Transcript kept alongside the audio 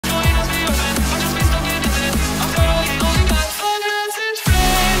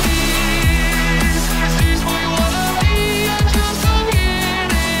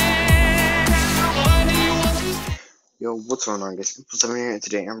Yo, what's going on, guys? Input7 here, and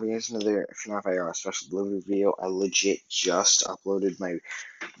today I'm bringing you another FNAF IR special delivery video. I legit just uploaded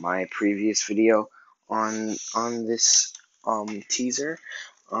my previous video on this teaser,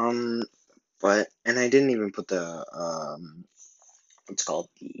 and I didn't even put the what's called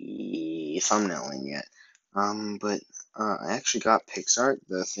the thumbnail in yet. I actually got PixArt,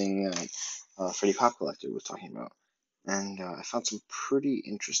 the thing that Freddy Pop Collector was talking about, and I found some pretty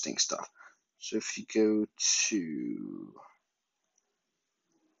interesting stuff. So if you go to,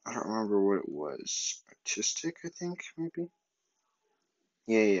 I don't remember what it was, artistic, I think, maybe?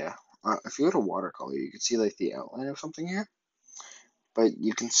 Yeah. If you go to watercolor, you can see like the outline of something here, but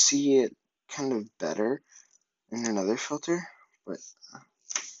you can see it kind of better in another filter. But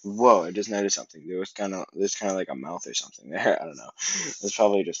whoa, I just noticed something. There's kind of like a mouth or something there. I don't know. It's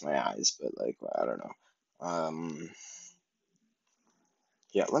probably just my eyes, but like I don't know.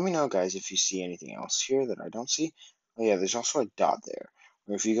 Yeah, let me know, guys, if you see anything else here that I don't see. Oh yeah, there's also a dot there.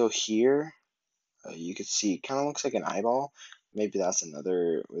 Or if you go here, you can see it kind of looks like an eyeball. Maybe that's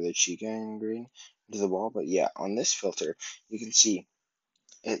another where the cheek ingrained into the wall. But yeah, on this filter, you can see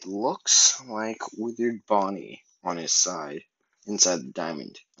it looks like Withered Bonnie on his side, inside the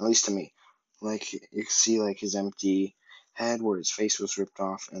diamond. At least to me. Like, you can see like his empty head where his face was ripped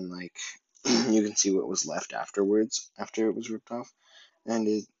off, and like you can see what was left afterwards after it was ripped off. And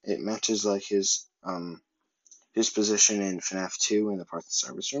it matches like his position in FNAF 2 in the parts and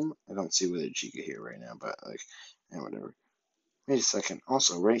service room. I don't see Withered Chica here right now, but like, and whatever. Wait a second.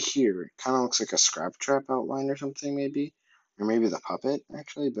 Also, right here, it kind of looks like a scrap trap outline or something, maybe, or maybe the puppet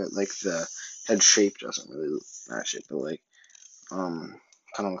actually. But like the head shape doesn't really match it. But like, kind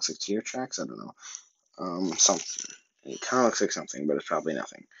of looks like tear tracks. I don't know. Something. It kind of looks like something, but it's probably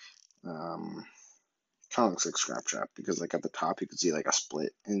nothing. Kind of looks like scrap trap because like at the top you can see like a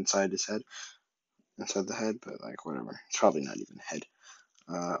split inside his head. Inside the head, but like whatever. It's probably not even head.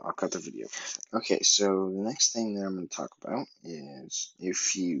 I'll cut the video. Okay, so the next thing that I'm going to talk about is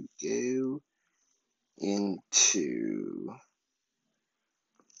if you go into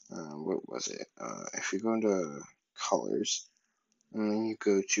what was it? If you go into colors and then you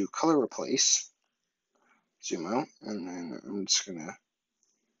go to color replace, zoom out, and then I'm just gonna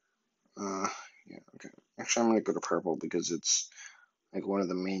yeah, okay. Actually, I'm gonna go to purple because it's like one of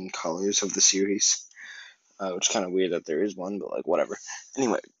the main colors of the series. Which is kind of weird that there is one, but like whatever.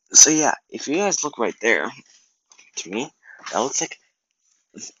 Anyway, so yeah, if you guys look right there, to me,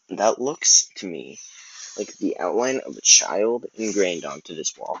 that looks to me like the outline of a child ingrained onto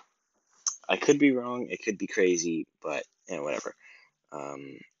this wall. I could be wrong, it could be crazy, but whatever.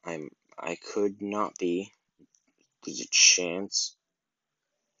 I could not be. There's a chance.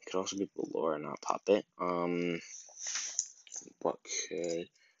 It could also be Laura, not Puppet. What could?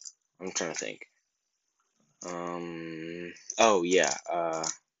 I'm trying to think. Oh yeah,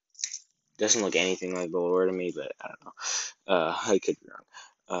 doesn't look anything like Belore to me, but I don't know. I could be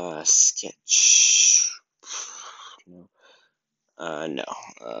wrong. Sketch. No. No.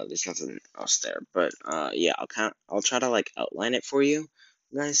 There's nothing else there, but yeah, I'll try to like outline it for you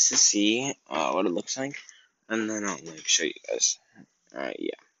guys to see what it looks like, and then I'll like show you guys.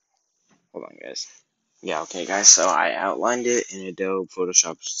 Yeah. Hold on, guys. Yeah, okay, guys. So I outlined it in Adobe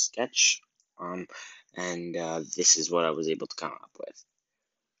Photoshop Sketch, and this is what I was able to come up with.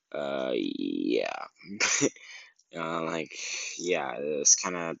 Yeah. Like, yeah, it's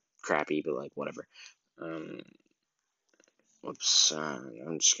kind of crappy, but like, whatever. Whoops,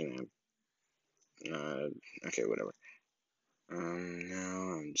 I'm just gonna, okay, whatever.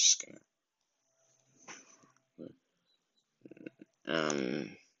 Now I'm just gonna,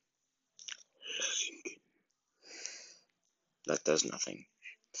 that does nothing.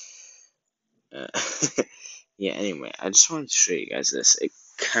 Yeah, anyway, I just wanted to show you guys this. It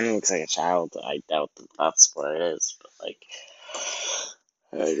kind of looks like a child. I doubt that that's what it is, but like,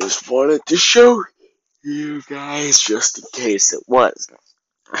 I just wanted to show you guys just in case it was.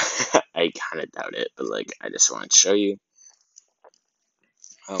 I kind of doubt it, but like, I just wanted to show you.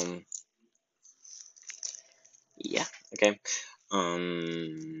 Yeah, okay.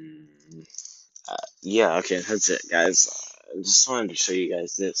 Yeah, okay, that's it, guys. I just wanted to show you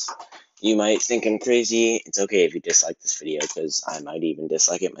guys this. You might think I'm crazy. It's okay if you dislike this video, because I might even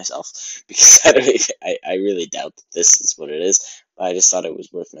dislike it myself, because I really doubt that this is what it is. But I just thought it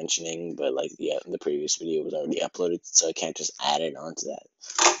was worth mentioning. But like, yeah, the previous video was already uploaded, so I can't just add it onto that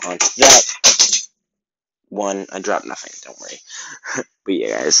one. I dropped nothing, don't worry. But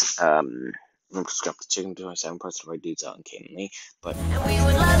yeah, guys, I'm subscribed to Chicken to my 7 parts of our dudes out in Caden Lee. But and we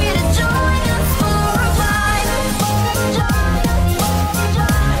would love you to join us for a ride.